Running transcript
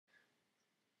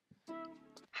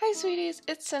Hi sweeties,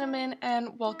 it's Cinnamon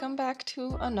and welcome back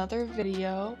to another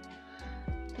video.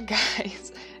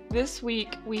 Guys, this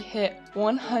week we hit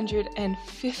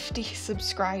 150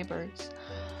 subscribers.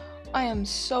 I am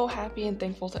so happy and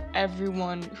thankful to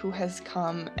everyone who has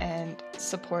come and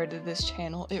supported this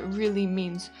channel. It really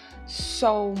means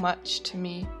so much to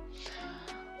me.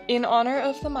 In honor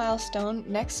of the milestone,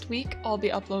 next week I'll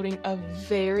be uploading a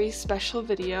very special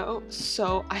video,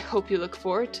 so I hope you look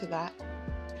forward to that.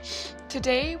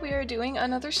 Today we are doing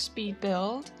another speed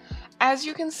build. As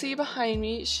you can see behind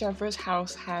me, Chevre's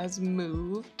house has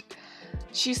moved.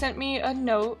 She sent me a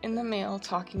note in the mail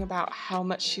talking about how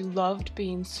much she loved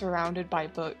being surrounded by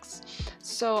books.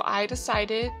 So I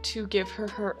decided to give her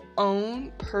her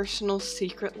own personal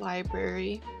secret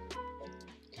library.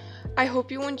 I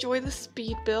hope you enjoy the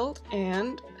speed build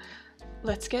and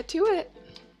let's get to it.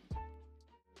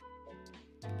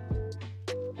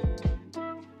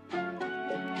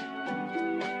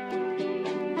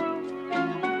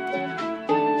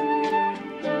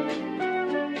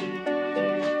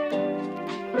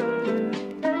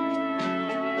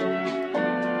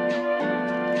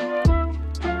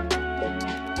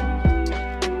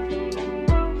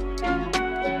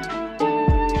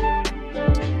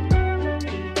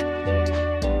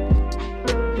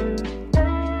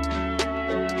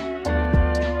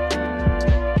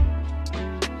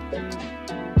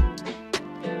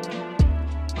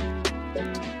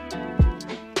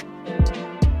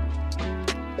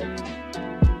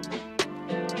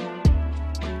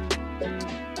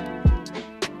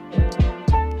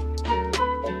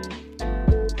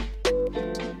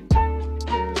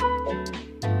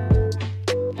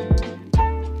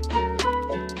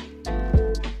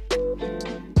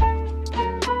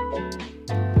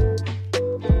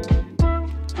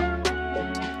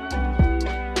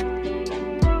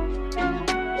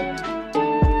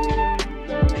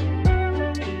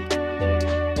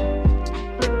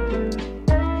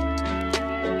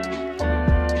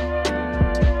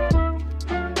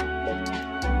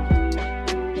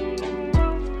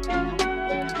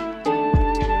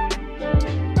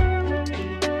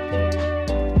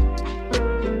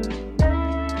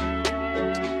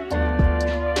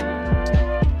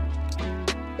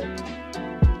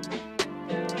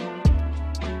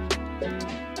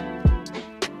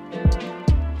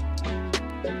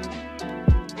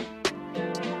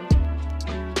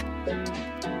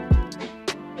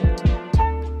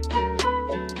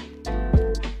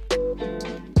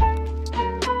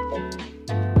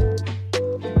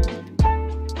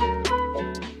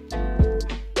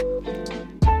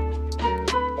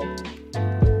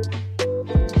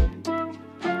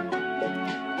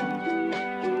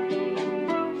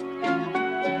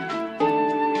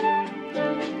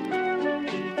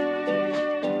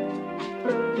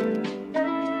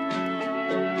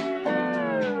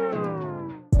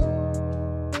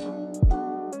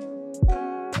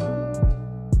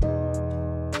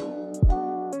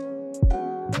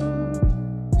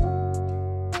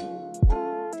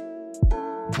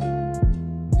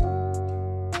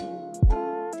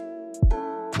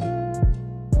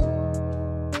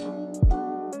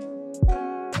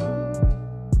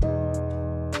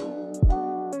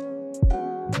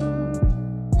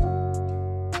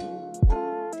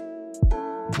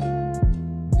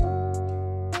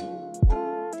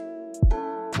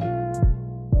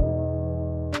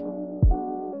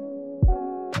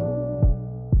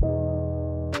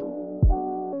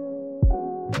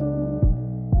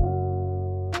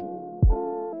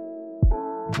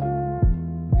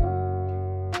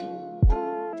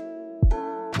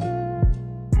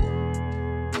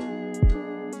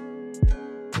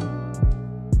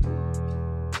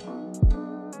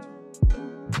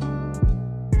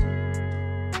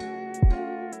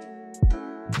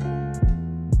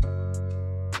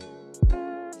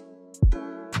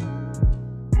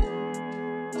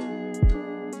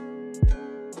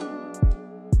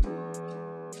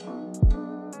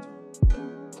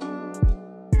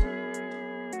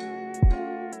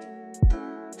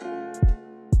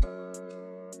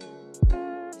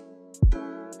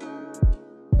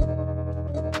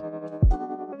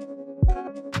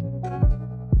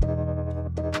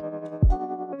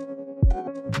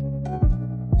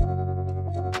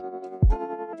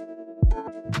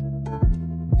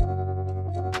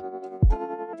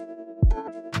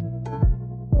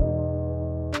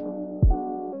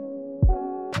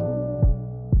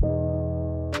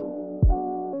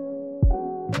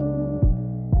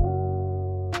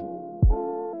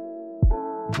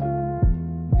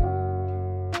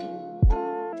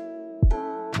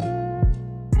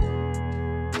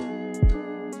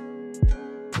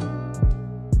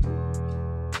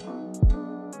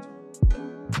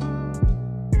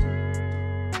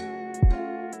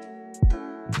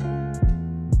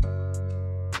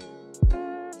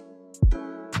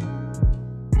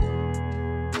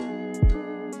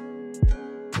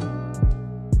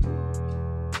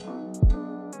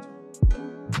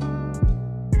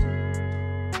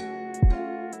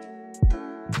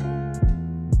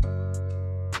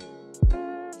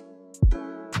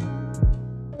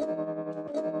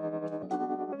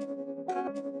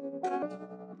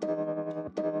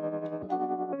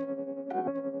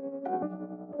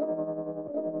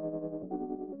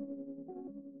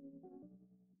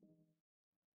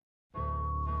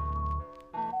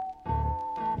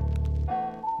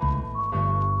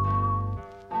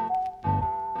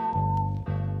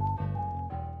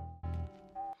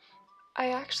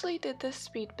 actually did this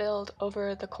speed build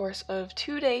over the course of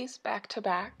 2 days back to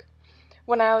back.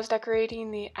 When I was decorating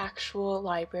the actual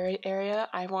library area,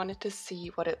 I wanted to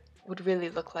see what it would really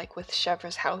look like with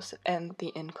Chèvre's house and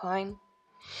the incline.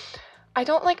 I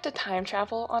don't like to time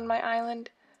travel on my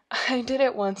island. I did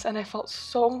it once and I felt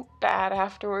so bad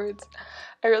afterwards.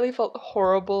 I really felt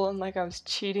horrible and like I was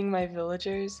cheating my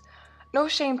villagers. No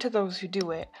shame to those who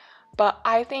do it, but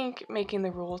I think making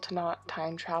the rule to not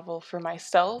time travel for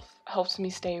myself helps me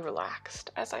stay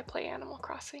relaxed as I play Animal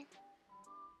Crossing.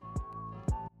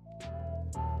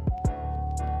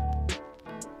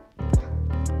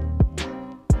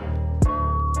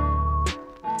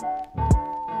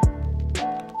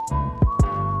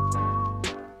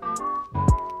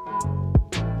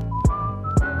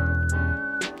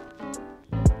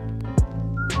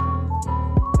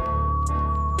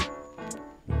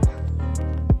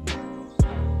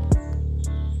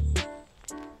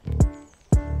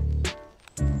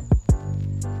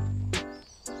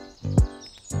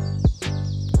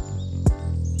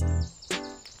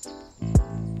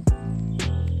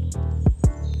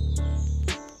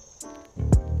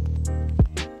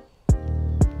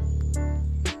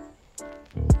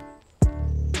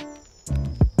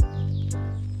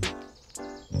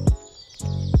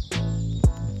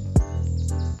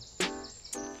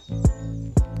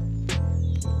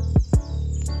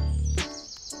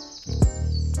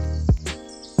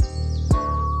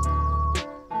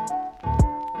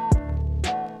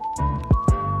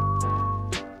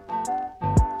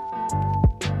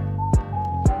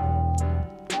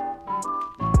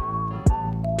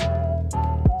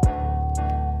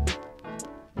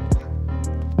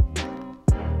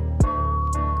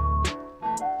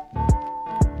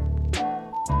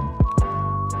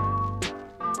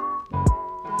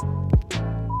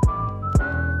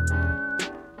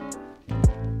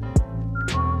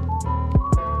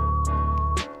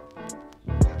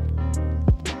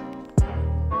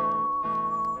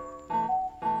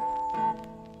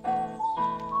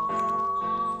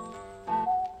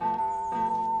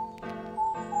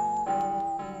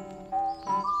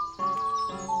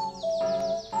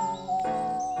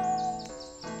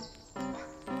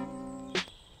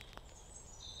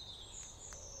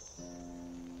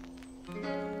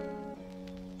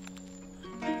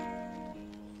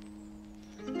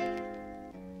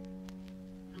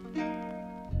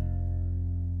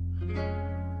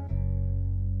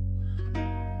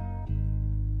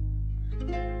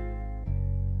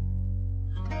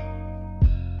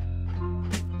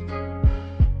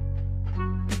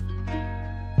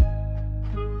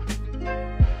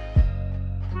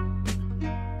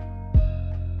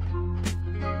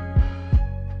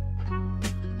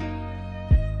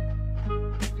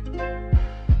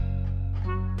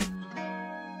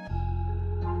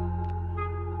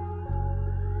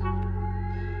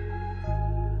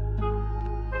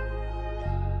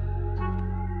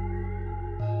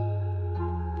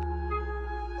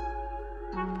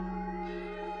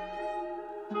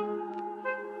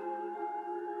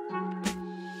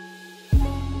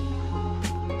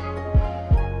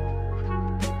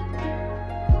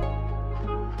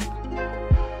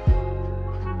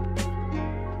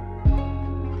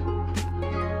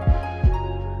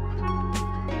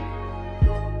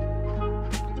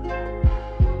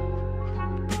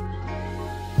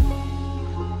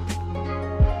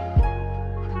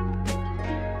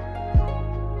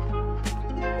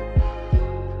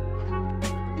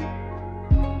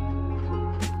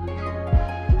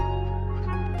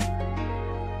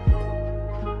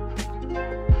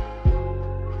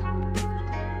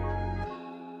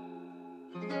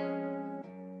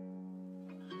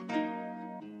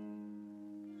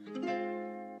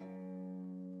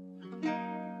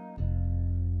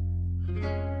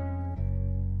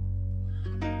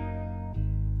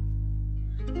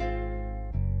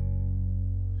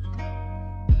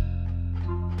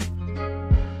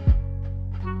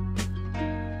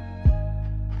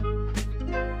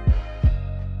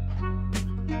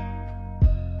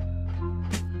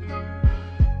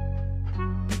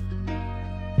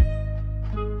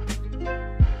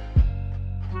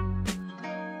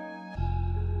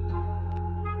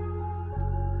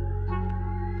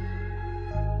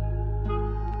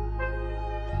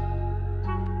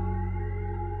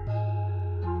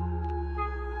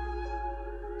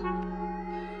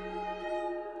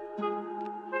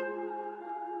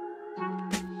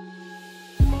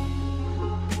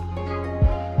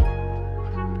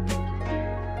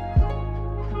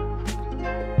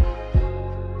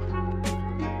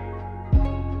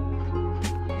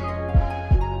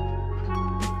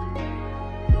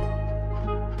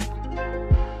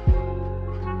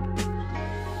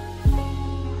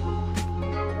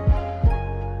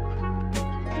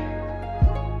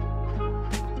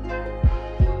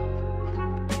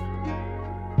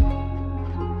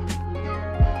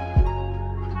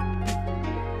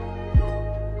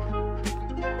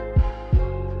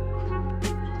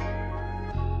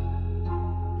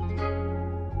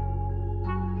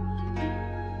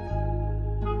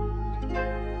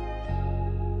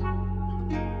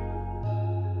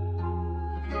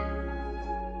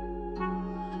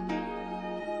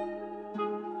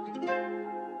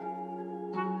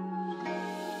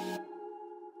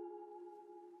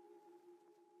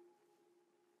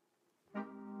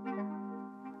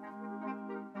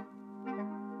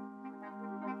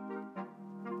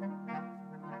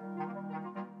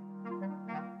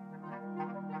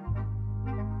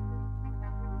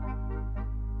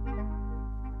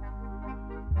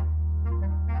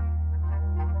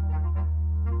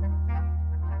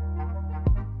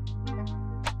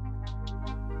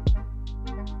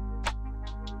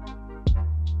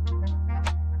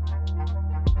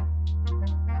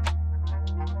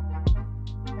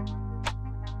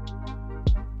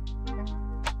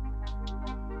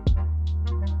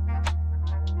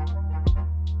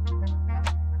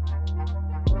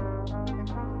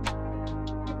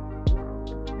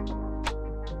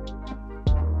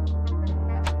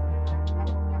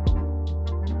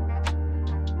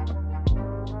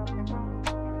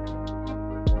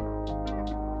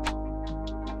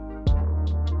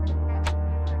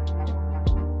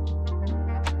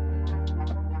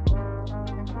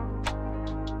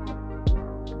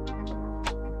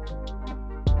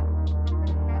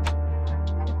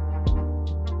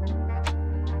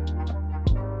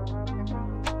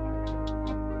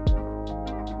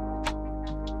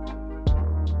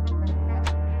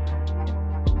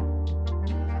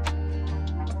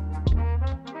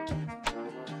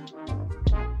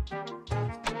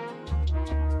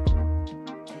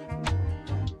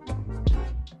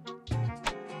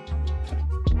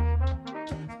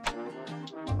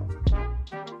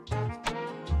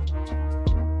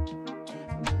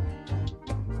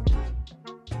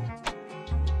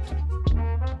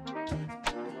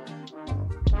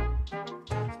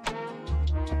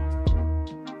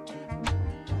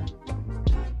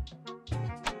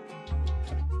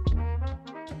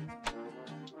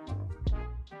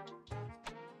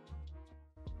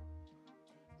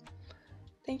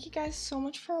 thank you guys so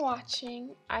much for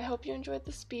watching. I hope you enjoyed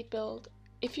the speed build.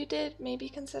 If you did, maybe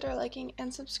consider liking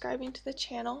and subscribing to the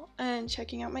channel and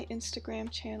checking out my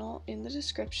Instagram channel in the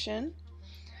description.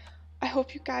 I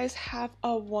hope you guys have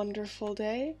a wonderful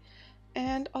day,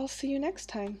 and I'll see you next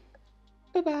time.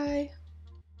 Bye-bye.